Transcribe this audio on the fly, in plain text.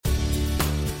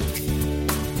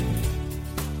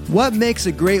What makes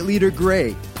a great leader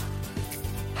great?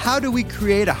 How do we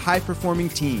create a high-performing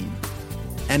team?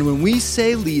 And when we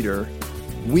say leader,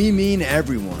 we mean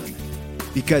everyone,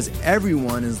 because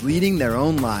everyone is leading their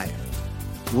own life.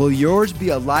 Will yours be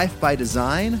a life by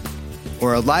design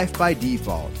or a life by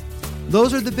default?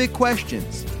 Those are the big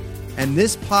questions, and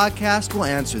this podcast will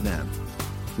answer them.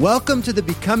 Welcome to the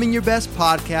Becoming Your Best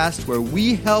podcast, where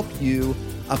we help you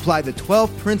apply the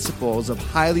 12 principles of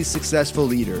highly successful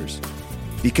leaders,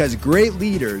 because great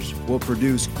leaders will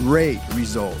produce great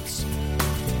results.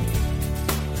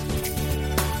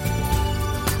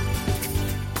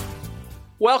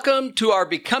 Welcome to our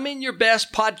Becoming Your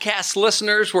Best podcast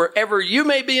listeners, wherever you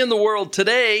may be in the world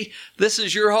today. This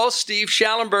is your host, Steve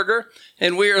Schallenberger,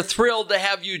 and we are thrilled to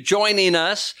have you joining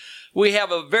us. We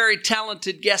have a very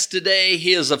talented guest today.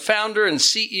 He is a founder and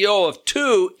CEO of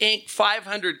two Inc.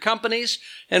 500 companies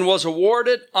and was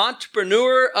awarded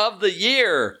Entrepreneur of the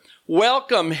Year.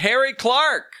 Welcome, Harry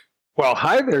Clark. Well,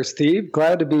 hi there, Steve.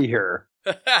 Glad to be here.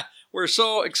 We're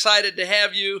so excited to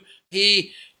have you.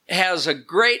 He has a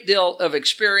great deal of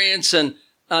experience in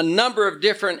a number of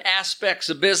different aspects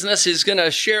of business. He's going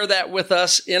to share that with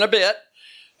us in a bit.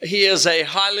 He is a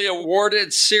highly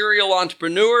awarded serial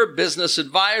entrepreneur, business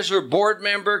advisor, board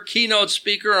member, keynote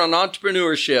speaker on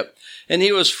entrepreneurship. And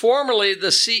he was formerly the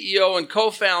CEO and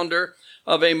co-founder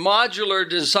of a modular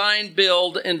design,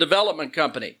 build, and development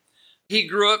company. He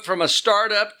grew it from a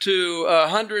startup to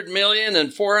 100 million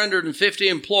and 450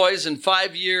 employees in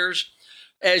 5 years.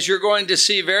 As you're going to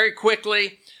see very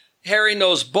quickly, Harry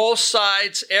knows both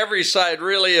sides, every side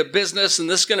really of business, and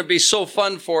this is going to be so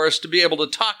fun for us to be able to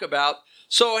talk about.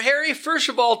 So, Harry, first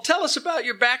of all, tell us about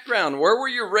your background. Where were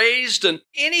you raised, and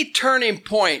any turning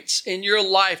points in your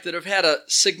life that have had a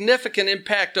significant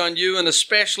impact on you, and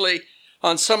especially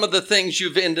on some of the things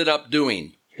you've ended up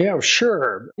doing? Yeah,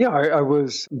 sure. I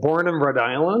was born in Rhode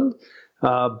Island,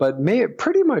 but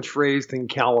pretty much raised in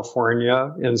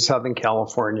California, in Southern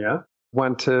California.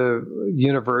 Went to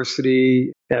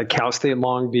university at Cal State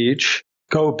Long Beach.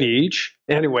 Go Beach.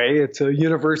 Anyway, it's a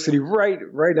university right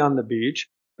on the beach.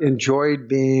 Enjoyed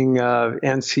being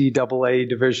NCAA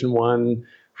Division I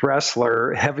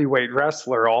wrestler, heavyweight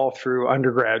wrestler, all through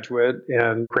undergraduate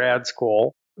and grad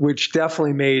school, which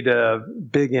definitely made a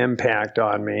big impact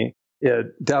on me.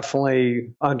 It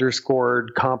definitely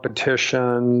underscored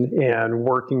competition and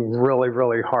working really,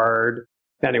 really hard.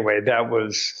 Anyway, that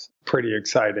was pretty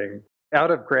exciting. Out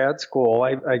of grad school,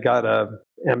 I got a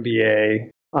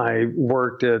MBA. I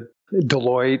worked at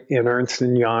Deloitte and Ernst &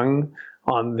 Young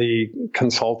on the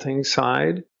consulting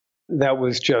side. That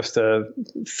was just a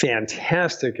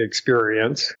fantastic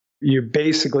experience. You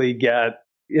basically get,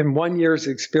 in 1 year's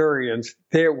experience,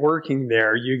 working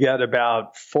there, you get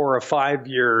about 4 or 5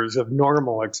 years of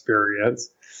normal experience.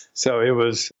 So it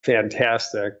was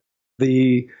fantastic.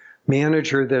 The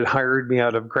manager that hired me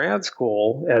out of grad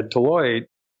school at Deloitte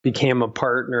became a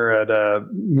partner at a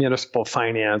municipal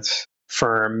finance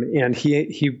firm, and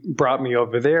he brought me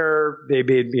over there. They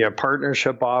made me a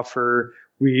partnership offer.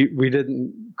 We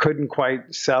couldn't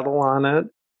quite settle on it,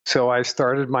 so I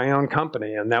started my own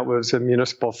company, and that was a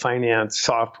municipal finance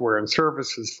software and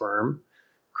services firm.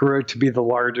 Grew it to be the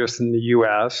largest in the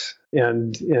U.S.,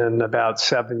 and in about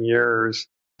 7 years,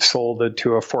 sold it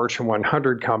to a Fortune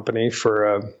 100 company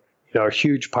for a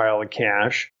huge pile of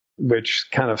cash, which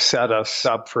kind of set us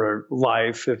up for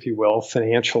life, if you will,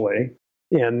 financially.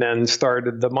 And then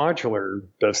started the modular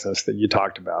business that you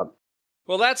talked about.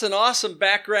 Well, that's an awesome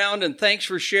background, and thanks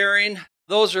for sharing.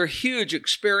 Those are huge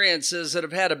experiences that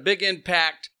have had a big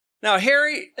impact. Now,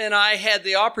 Harry and I had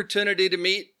the opportunity to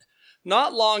meet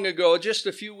not long ago, just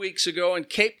a few weeks ago, in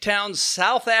Cape Town,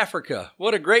 South Africa.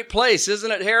 What a great place,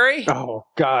 isn't it, Harry? Oh,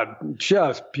 God,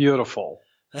 just beautiful.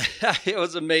 It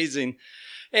was amazing.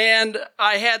 And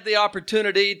I had the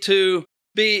opportunity to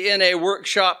be in a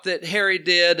workshop that Harry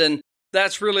did, and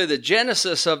that's really the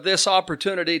genesis of this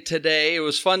opportunity today. It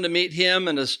was fun to meet him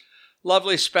and his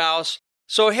lovely spouse.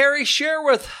 So, Harry, share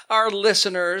with our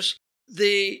listeners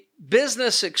the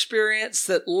business experience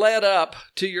that led up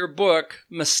to your book,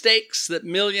 Mistakes That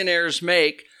Millionaires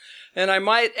Make. And I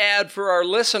might add for our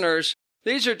listeners,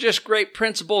 these are just great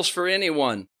principles for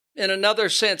anyone. In another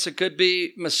sense, it could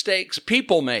be mistakes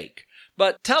people make.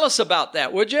 But tell us about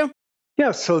that, would you?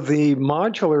 Yeah, so the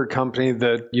modular company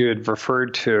that you had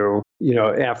referred to,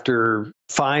 after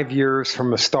 5 years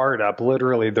from a startup,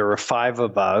 literally there were 5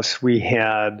 of us. We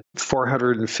had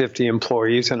 450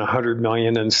 employees and 100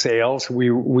 million in sales.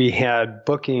 We had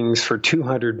bookings for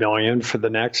 200 million for the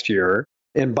next year.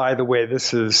 And by the way,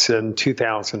 this is in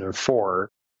 2004.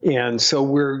 And so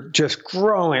we're just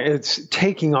growing. It's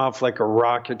taking off like a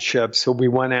rocket ship. So we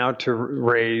went out to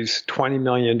raise $20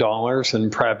 million in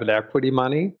private equity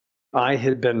money. I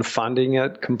had been funding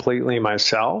it completely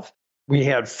myself. We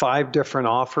had 5 different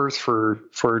offers for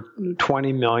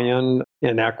 $20 million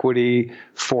in equity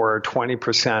for a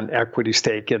 20% equity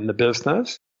stake in the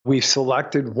business. We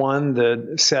selected one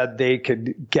that said they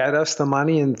could get us the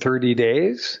money in 30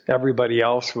 days. Everybody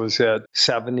else was at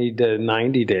 70 to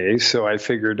 90 days. So I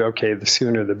figured, okay, the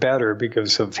sooner the better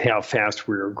because of how fast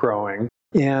we were growing.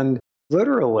 And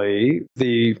literally,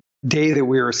 the day that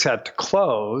we were set to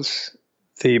close,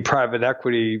 the private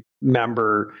equity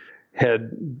member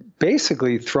had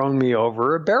basically thrown me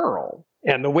over a barrel.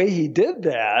 And the way he did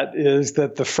that is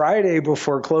that the Friday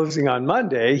before closing on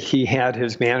Monday, he had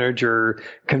his manager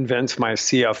convince my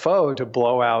CFO to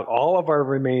blow out all of our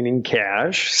remaining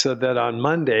cash so that on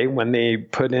Monday, when they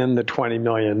put in the $20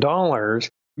 million,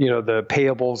 the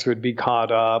payables would be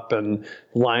caught up and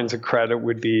lines of credit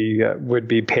would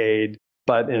be paid.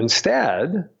 But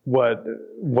instead, what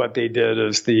they did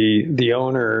is the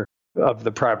owner of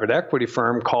the private equity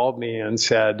firm called me and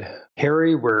said,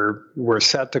 Harry, we're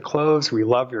set to close. We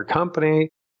love your company.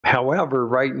 However,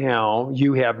 right now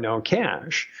you have no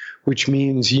cash, which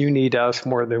means you need us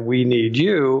more than we need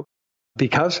you.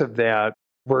 Because of that,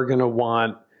 we're going to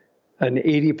want an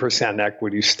 80%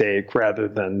 equity stake rather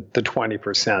than the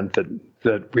 20%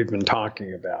 that we've been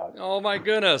talking about. Oh, my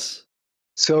goodness.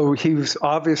 So he was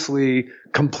obviously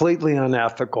completely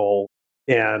unethical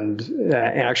and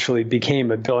actually became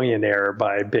a billionaire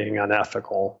by being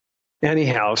unethical.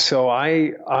 Anyhow, so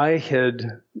I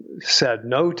had said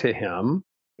no to him,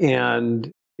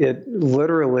 and it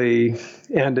literally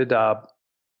ended up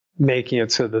making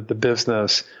it so that the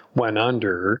business went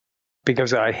under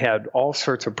because I had all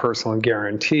sorts of personal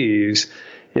guarantees.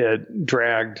 It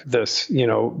dragged this,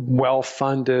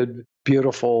 well-funded,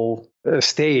 beautiful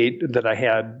estate that I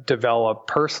had developed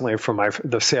personally from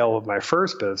the sale of my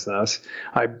first business.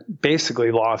 I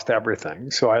basically lost everything.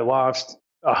 So I lost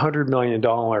 $100 million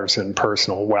in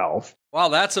personal wealth. Wow,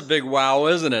 that's a big wow,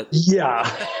 isn't it?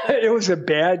 Yeah, it was a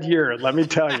bad year, let me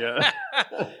tell you.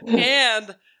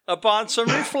 And upon some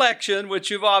reflection, which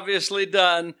you've obviously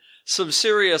done, some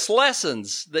serious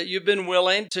lessons that you've been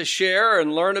willing to share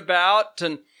and learn about.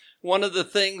 And one of the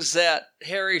things that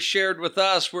Harry shared with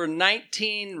us were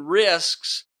 19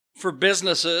 risks for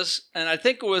businesses, and I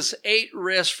think it was 8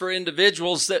 risks for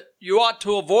individuals that you ought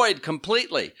to avoid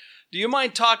completely. Do you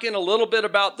mind talking a little bit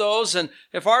about those? And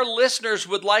if our listeners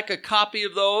would like a copy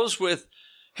of those with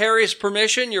Harry's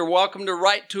permission, you're welcome to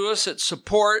write to us at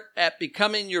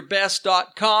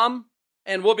support@becomingyourbest.com,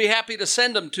 and we'll be happy to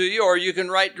send them to you, or you can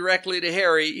write directly to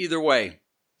Harry, either way.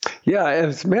 Yeah,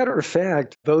 as a matter of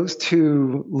fact, those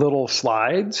 2 little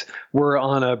slides were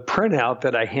on a printout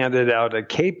that I handed out at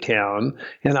Cape Town,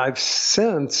 and I've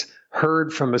since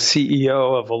heard from a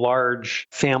CEO of a large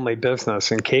family business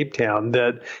in Cape Town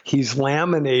that he's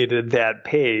laminated that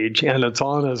page and it's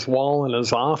on his wall in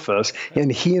his office, and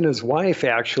he and his wife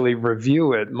actually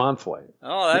review it monthly.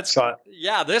 Oh,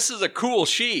 this is a cool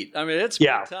sheet. I mean, it's big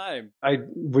time. I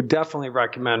would definitely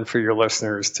recommend for your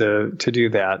listeners to do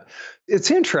that.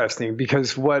 It's interesting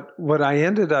because what I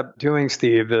ended up doing,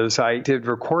 Steve, is I did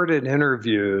recorded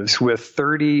interviews with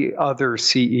 30 other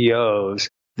CEOs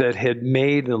that had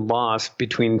made and lost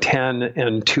between $10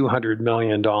 and $200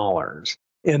 million.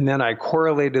 And then I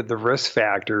correlated the risk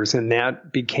factors, and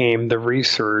that became the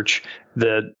research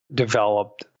that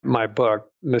developed my book,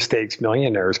 Mistakes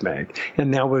Millionaires Make.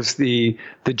 And that was the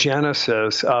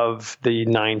genesis of the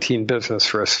 19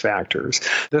 business risk factors.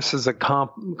 This is a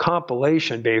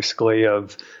compilation, basically,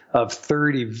 of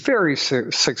 30 very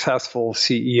successful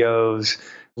CEOs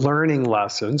learning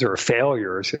lessons, or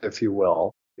failures, if you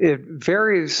will. It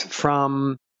varies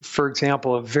from, for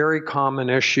example, a very common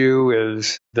issue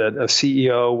is that a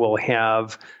CEO will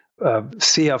have a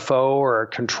CFO or a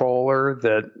controller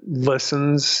that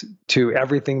listens to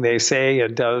everything they say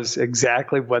and does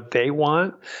exactly what they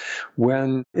want,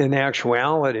 when in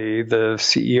actuality, the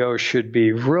CEO should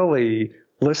be really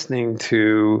listening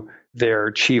to their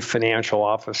chief financial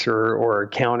officer or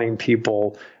accounting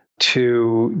people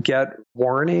to get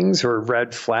warnings or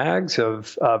red flags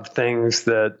of things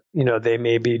that they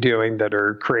may be doing that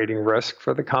are creating risk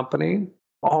for the company.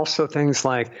 Also things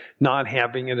like not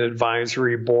having an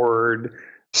advisory board,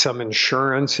 some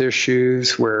insurance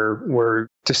issues where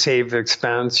to save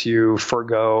expense you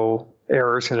forgo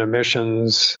errors and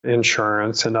omissions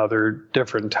insurance and other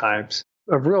different types.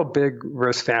 A real big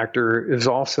risk factor is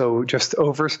also just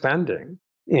overspending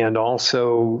and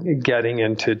also getting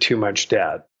into too much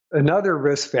debt. Another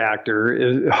risk factor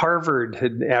is Harvard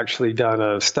had actually done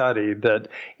a study that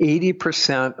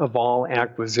 80% of all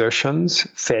acquisitions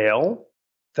fail.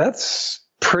 That's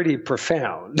pretty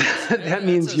profound. That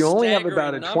means you only have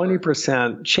about a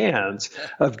 20% chance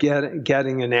of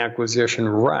getting an acquisition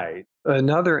right.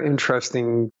 Another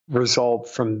interesting result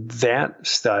from that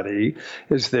study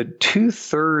is that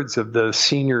 2/3 of the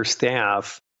senior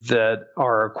staff that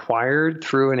are acquired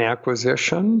through an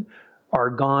acquisition are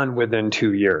gone within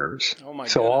 2 years. Oh my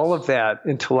so goodness. All of that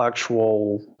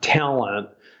intellectual talent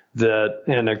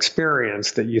and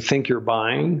experience that you think you're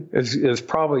buying is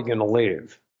probably going to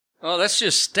leave. Oh, that's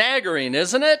just staggering,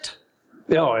 isn't it?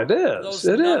 Oh, it is. Those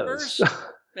it numbers? is.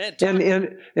 Man,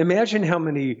 and imagine how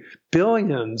many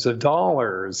billions of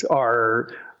dollars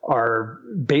are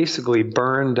basically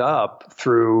burned up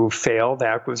through failed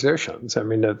acquisitions. I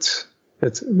mean,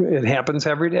 it happens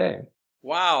every day.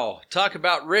 Wow. Talk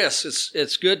about risks.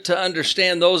 It's good to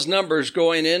understand those numbers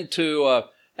going into a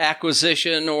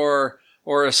acquisition or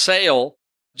a sale,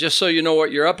 just so you know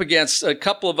what you're up against. A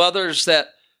couple of others that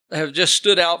have just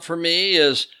stood out for me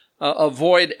is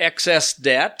avoid excess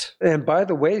debt. And by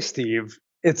the way, Steve,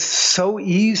 it's so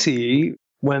easy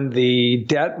when the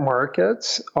debt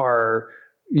markets are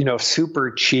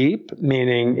super cheap,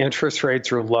 meaning interest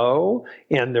rates are low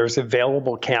and there's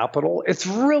available capital. It's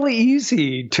really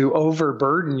easy to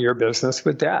overburden your business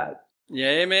with debt. Yeah,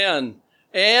 amen.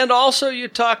 And also you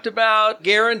talked about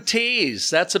guarantees.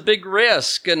 That's a big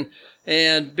risk,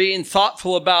 and being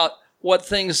thoughtful about what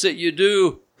things that you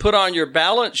do put on your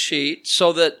balance sheet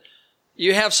so that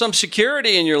you have some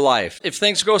security in your life if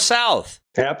things go south.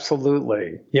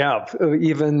 Absolutely. Yeah.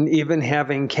 Even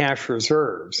having cash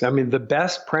reserves. I mean, the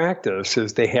best practice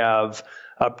is to have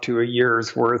up to a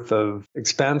year's worth of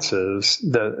expenses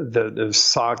that is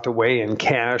socked away in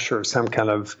cash or some kind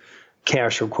of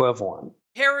cash equivalent.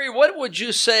 Harry, what would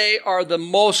you say are the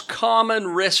most common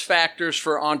risk factors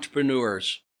for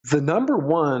entrepreneurs? The number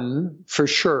one, for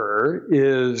sure,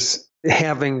 is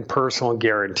having personal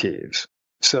guarantees.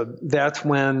 So that's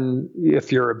when,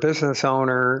 if you're a business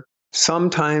owner,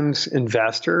 sometimes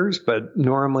investors, but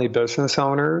normally business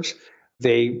owners,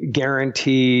 they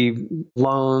guarantee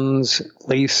loans,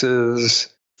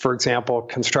 leases. For example,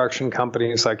 construction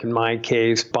companies, like in my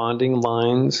case, bonding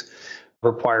lines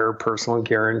require personal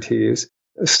guarantees.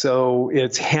 So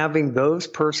it's having those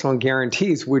personal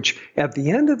guarantees, which at the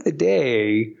end of the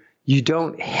day, you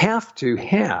don't have to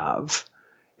have.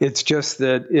 It's just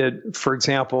that for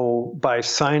example, by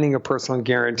signing a personal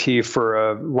guarantee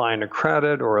for a line of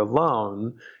credit or a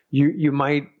loan, you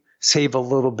might save a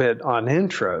little bit on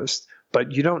interest,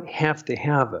 but you don't have to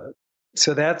have it.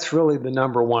 So that's really the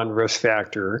number one risk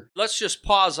factor. Let's just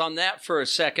pause on that for a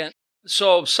second.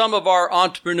 So some of our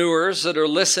entrepreneurs that are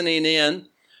listening in,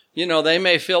 they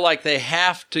may feel like they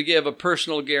have to give a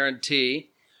personal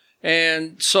guarantee.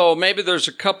 And so maybe there's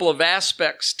a couple of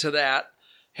aspects to that,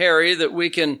 Harry, that we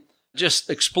can just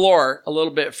explore a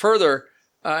little bit further.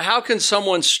 How can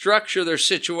someone structure their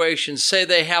situation? Say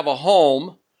they have a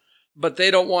home, but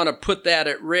they don't want to put that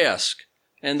at risk.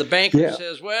 And the banker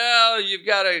says, well, you've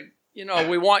got to,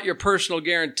 we want your personal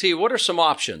guarantee. What are some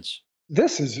options?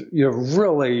 This is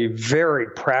really very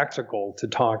practical to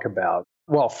talk about.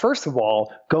 Well, first of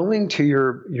all, going to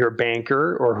your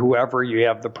banker or whoever you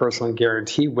have the personal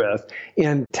guarantee with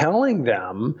and telling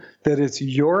them that it's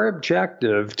your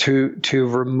objective to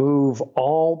remove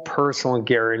all personal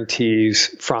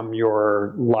guarantees from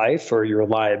your life or your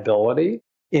liability,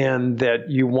 and that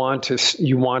you want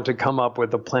to come up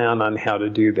with a plan on how to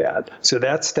do that. So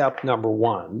that's step number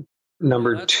one.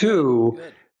 Number two,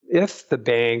 good. If the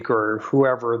bank or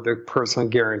whoever the personal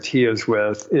guarantee is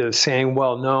with is saying,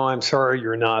 well, no, I'm sorry,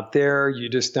 you're not there. You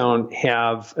just don't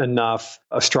have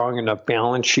a strong enough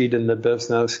balance sheet in the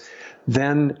business,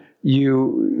 then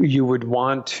you would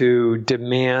want to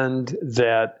demand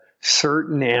that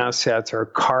certain assets are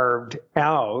carved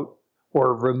out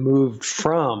or removed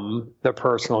from the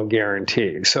personal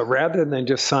guarantee. So rather than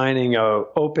just signing a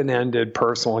open-ended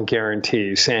personal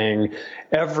guarantee saying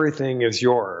everything is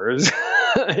yours,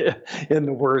 in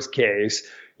the worst case,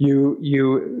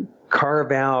 you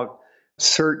carve out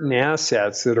certain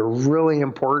assets that are really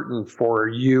important for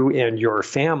you and your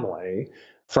family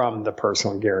from the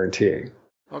personal guarantee.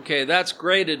 Okay, that's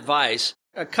great advice.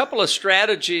 A couple of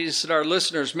strategies that our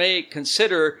listeners may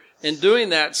consider in doing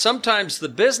that. Sometimes the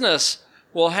business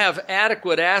will have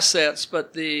adequate assets,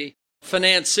 but the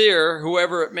financier,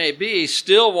 whoever it may be,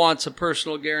 still wants a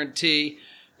personal guarantee.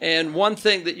 And one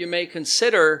thing that you may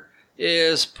consider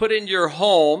is putting your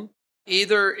home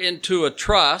either into a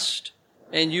trust,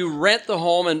 and you rent the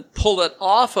home and pull it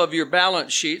off of your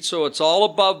balance sheet so it's all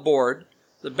above board,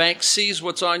 The bank sees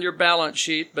what's on your balance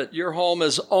sheet, but your home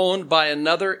is owned by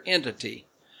another entity.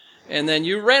 And then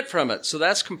you rent from it. So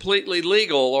that's completely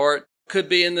legal, or it could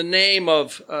be in the name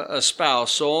of a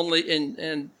spouse. So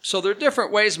so there are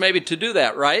different ways maybe to do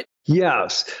that, right?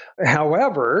 Yes.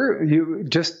 However, you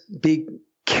just be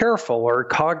careful or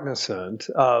cognizant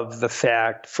of the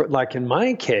fact, like in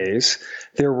my case,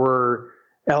 there were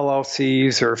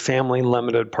LLCs or family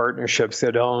limited partnerships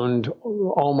that owned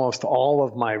almost all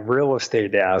of my real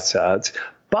estate assets,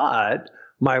 but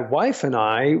my wife and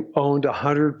I owned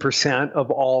 100% of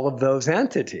all of those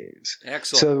entities.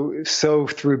 Excellent. So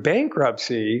through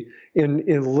bankruptcy,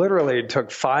 it literally took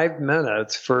 5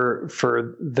 minutes for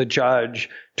the judge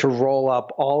to roll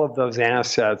up all of those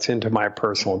assets into my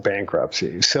personal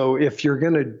bankruptcy. So if you're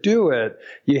going to do it,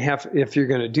 if you're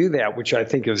going to do that, which I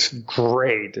think is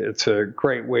great, it's a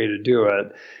great way to do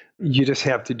it. You just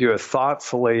have to do it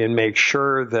thoughtfully and make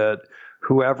sure that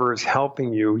whoever is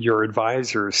helping you, your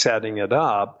advisor setting it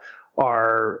up,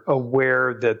 are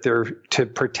aware that they're to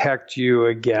protect you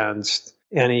against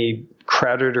any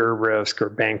creditor risk or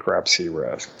bankruptcy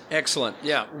risk. Excellent.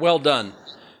 Yeah, well done.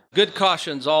 Good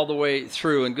cautions all the way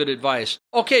through and good advice.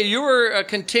 Okay, you were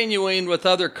continuing with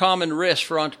other common risks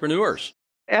for entrepreneurs.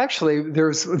 Actually,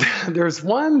 there's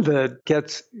one that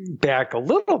gets back a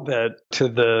little bit to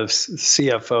the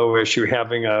CFO issue,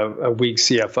 having a weak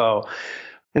CFO.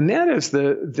 And that is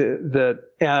that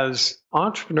as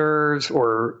entrepreneurs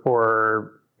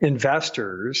or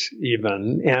investors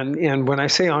even, and when I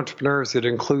say entrepreneurs, it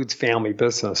includes family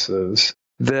businesses,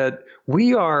 that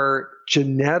we are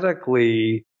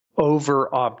genetically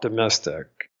over-optimistic.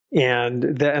 And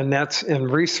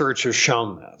research has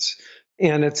shown this.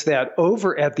 And it's that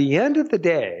at the end of the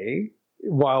day,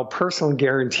 while personal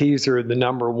guarantees are the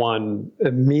number one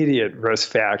immediate risk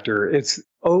factor, it's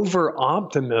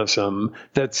over-optimism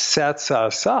that sets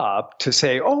us up to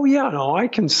say, oh, yeah, no, I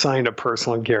can sign a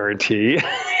personal guarantee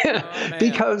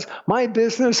because my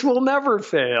business will never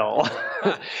fail.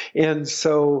 And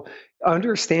so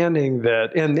understanding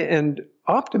that, and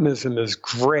optimism is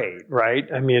great,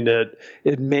 right? I mean,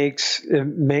 it makes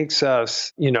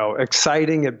us,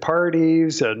 exciting at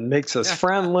parties and makes us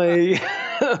friendly,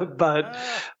 but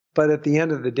at the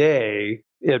end of the day,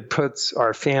 it puts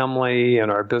our family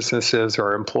and our businesses,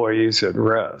 our employees at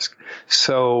risk.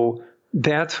 So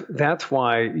that's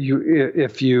why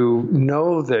if you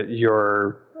know that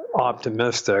you're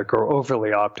optimistic or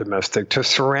overly optimistic, to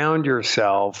surround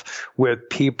yourself with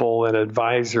people and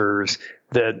advisors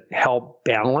that help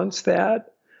balance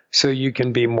that so you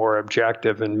can be more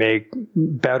objective and make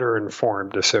better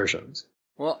informed decisions.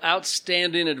 Well,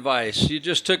 outstanding advice. You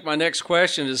just took my next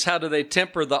question, is how do they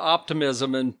temper the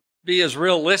optimism and be as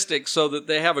realistic so that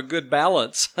they have a good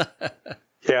balance?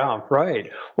 Yeah, right.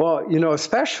 Well,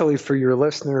 especially for your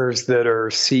listeners that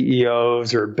are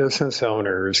CEOs or business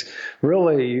owners,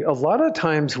 really, a lot of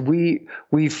times we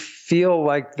feel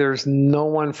like there's no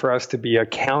one for us to be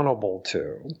accountable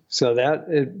to. So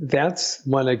that's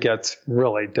when it gets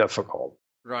really difficult.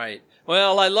 Right.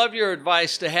 Well, I love your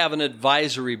advice to have an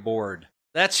advisory board.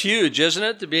 That's huge, isn't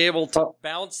it? To be able to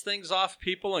bounce things off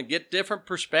people and get different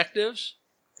perspectives.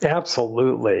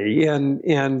 Absolutely. And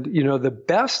the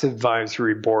best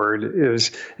advisory board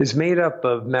is made up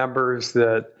of members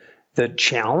that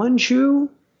challenge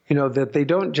you, that they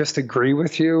don't just agree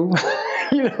with you,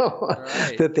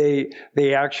 right. That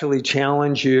they actually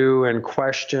challenge you and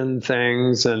question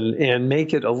things and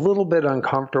make it a little bit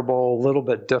uncomfortable, a little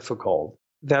bit difficult.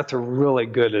 That's a really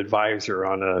good advisor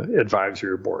on an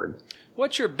advisory board.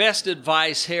 What's your best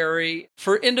advice, Harry,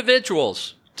 for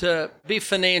individuals to be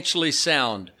financially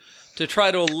sound, to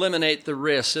try to eliminate the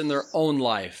risks in their own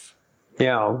life?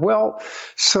 Yeah, well,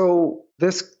 so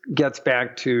this gets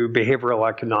back to behavioral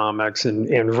economics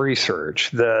and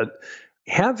research, that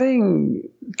having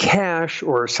cash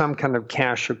or some kind of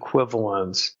cash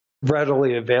equivalents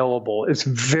readily available is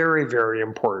very, very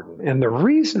important. And the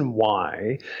reason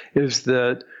why is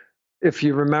that if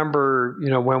you remember,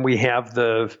 when we have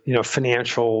the,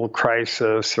 financial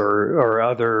crisis or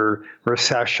other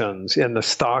recessions and the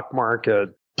stock market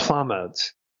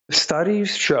plummets,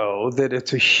 studies show that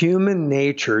it's a human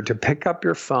nature to pick up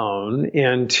your phone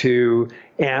and to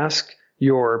ask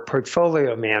your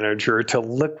portfolio manager to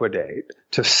liquidate,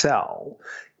 to sell.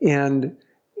 And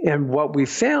what we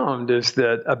found is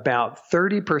that about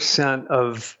 30%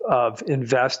 of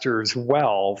investors'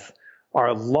 wealth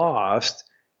are lost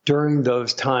during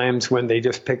those times when they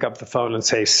just pick up the phone and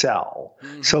say sell.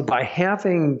 Mm-hmm. So by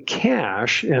having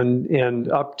cash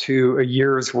and up to a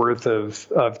year's worth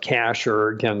of cash, or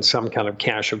again, some kind of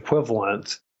cash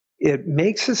equivalent, it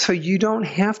makes it so you don't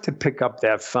have to pick up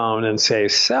that phone and say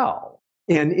sell.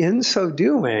 And in so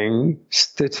doing,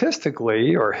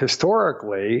 statistically or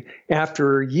historically,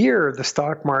 after a year, the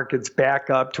stock market's back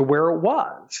up to where it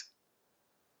was.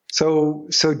 So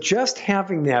just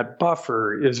having that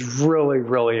buffer is really,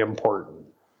 really important.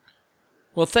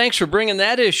 Well, thanks for bringing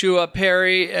that issue up,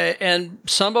 Harry. And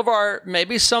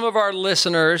maybe some of our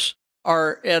listeners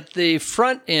are at the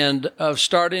front end of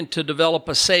starting to develop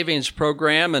a savings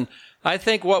program. And I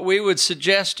think what we would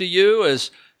suggest to you is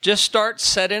just start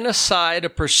setting aside a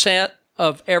percent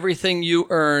of everything you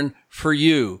earn for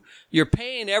you. You're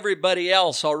paying everybody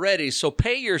else already, so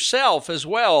pay yourself as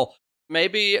well.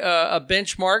 Maybe a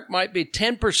benchmark might be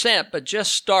 10%, but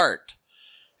just start.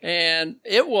 And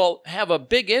it will have a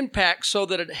big impact so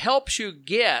that it helps you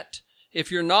get,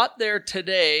 if you're not there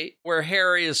today, where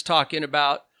Harry is talking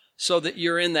about, so that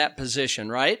you're in that position,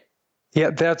 right?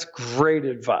 Yeah, that's great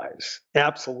advice.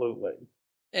 Absolutely.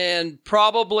 And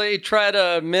probably try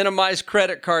to minimize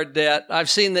credit card debt. I've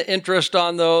seen the interest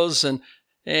on those, and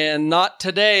not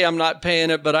today I'm not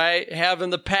paying it, but I have in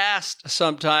the past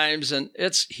sometimes, and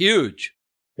it's huge.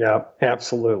 Yeah,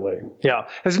 absolutely. Yeah.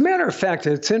 As a matter of fact,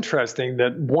 it's interesting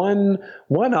that one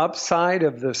upside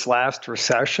of this last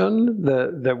recession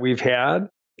that we've had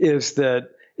is that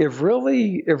it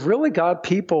really got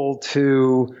people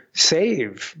to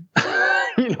save,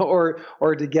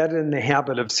 or to get in the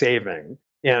habit of saving.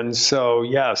 And so,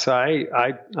 yes, I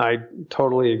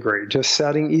totally agree. Just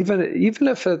setting, even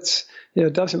if it's,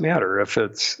 it doesn't matter if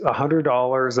it's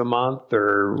 $100 a month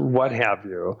or what have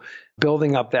you,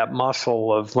 building up that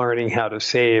muscle of learning how to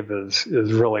save is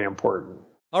really important.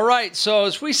 All right. So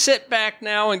as we sit back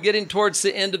now and getting towards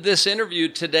the end of this interview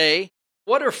today,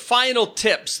 what are final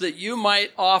tips that you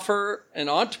might offer an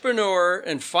entrepreneur,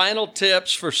 and final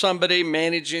tips for somebody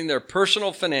managing their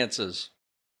personal finances?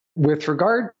 With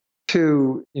regard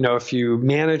to, if you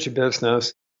manage a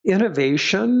business,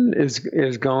 innovation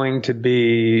is going to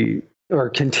be, or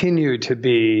continue to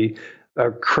be, a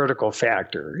critical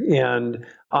factor. And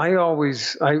I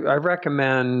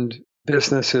recommend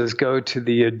businesses go to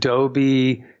the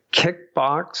Adobe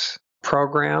Kickbox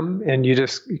program, and you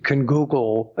can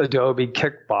Google Adobe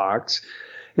Kickbox.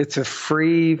 It's a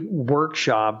free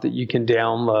workshop that you can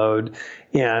download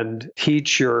and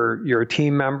teach your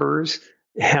team members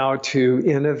how to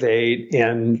innovate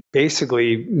and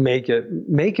basically make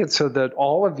it so that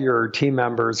all of your team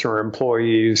members or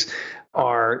employees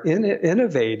are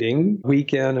innovating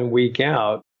week in and week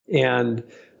out. And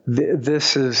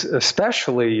this is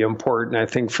especially important, I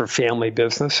think, for family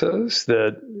businesses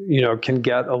that, can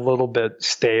get a little bit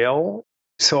stale.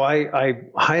 So I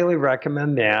highly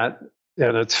recommend that.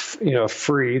 And it's,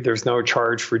 free. There's no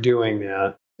charge for doing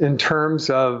that. In terms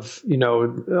of,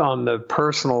 on the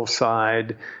personal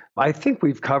side, I think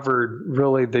we've covered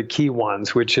really the key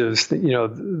ones, which is,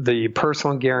 the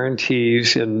personal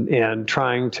guarantees and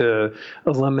trying to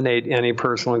eliminate any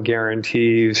personal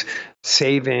guarantees,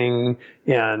 saving,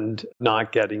 and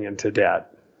not getting into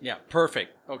debt. Yeah,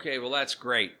 perfect. Okay, well, that's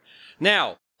great.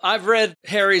 Now, I've read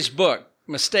Harry's book,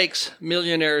 Mistakes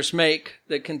Millionaires Make,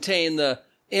 that contain the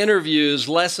interviews,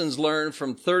 lessons learned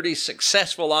from 30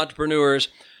 successful entrepreneurs.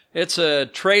 It's a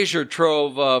treasure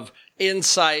trove of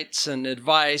insights and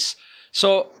advice.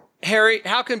 So, Harry,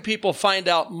 how can people find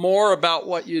out more about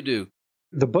what you do?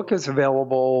 The book is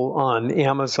available on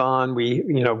Amazon.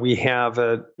 We have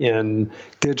it in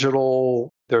digital.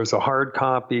 There's a hard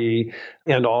copy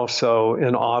and also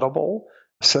in Audible.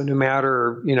 So no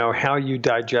matter, how you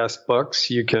digest books,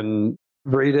 you can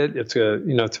read it. It's a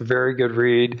very good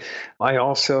read. I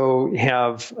also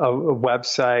have a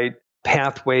website,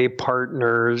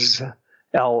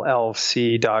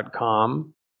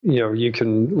 pathwaypartnersllc.com. You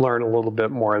can learn a little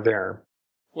bit more there.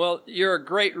 Well, you're a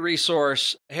great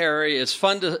resource, Harry. It's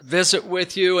fun to visit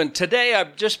with you. And today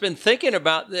I've just been thinking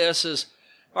about this as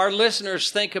our listeners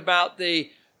think about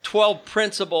the 12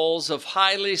 principles of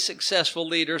highly successful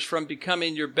leaders from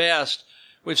becoming your best.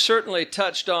 We've certainly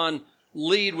touched on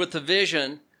lead with a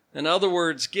vision. In other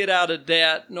words, get out of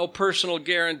debt, no personal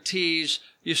guarantees.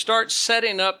 You start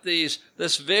setting up this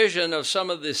vision of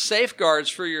some of the safeguards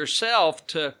for yourself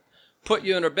to put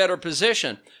you in a better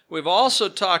position. We've also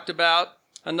talked about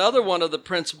another one of the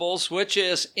principles, which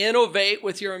is innovate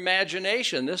with your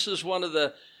imagination. This is one of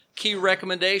the key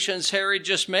recommendations Harry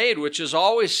just made, which is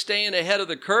always staying ahead of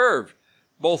the curve,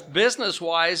 both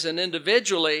business-wise and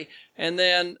individually. And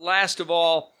then last of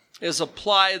all is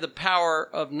apply the power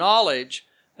of knowledge.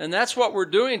 And that's what we're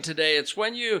doing today. It's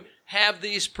when you have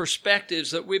these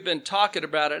perspectives that we've been talking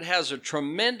about, it has a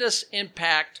tremendous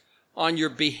impact on your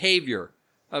behavior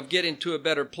of getting to a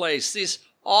better place. These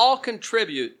all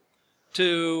contribute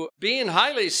to being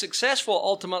highly successful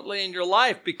ultimately in your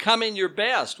life, becoming your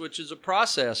best, which is a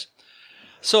process.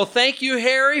 So thank you,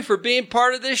 Harry, for being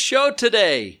part of this show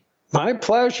today. My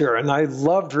pleasure. And I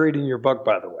loved reading your book,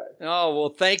 by the way. Oh, well,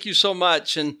 thank you so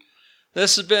much. And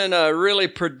this has been a really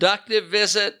productive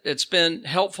visit. It's been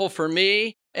helpful for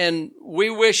me. And we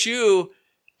wish you,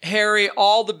 Harry,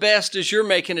 all the best as you're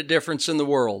making a difference in the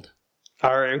world.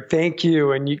 All right. Thank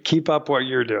you. And you keep up what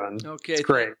you're doing. Okay. It's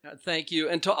great. Thank you.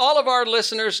 And to all of our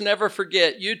listeners, never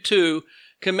forget, you too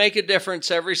can make a difference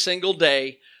every single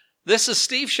day. This is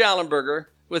Steve Schallenberger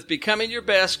with Becoming Your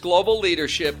Best Global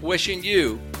Leadership, wishing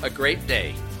you a great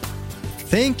day.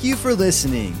 Thank you for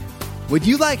listening. Would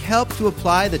you like help to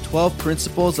apply the 12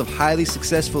 principles of highly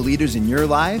successful leaders in your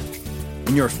life,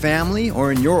 in your family,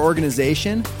 or in your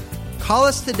organization? Call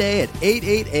us today at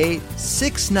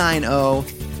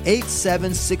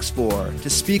 888-690-8764 to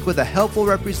speak with a helpful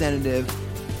representative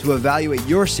to evaluate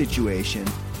your situation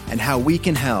and how we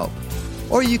can help.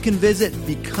 Or you can visit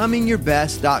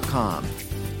becomingyourbest.com.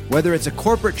 Whether it's a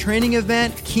corporate training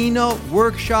event, keynote,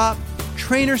 workshop,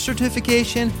 trainer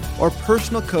certification, or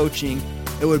personal coaching,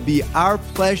 it would be our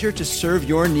pleasure to serve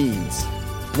your needs.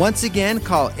 Once again,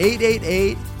 call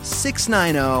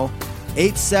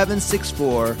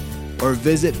 888-690-8764 or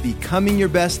visit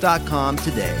becomingyourbest.com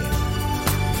today.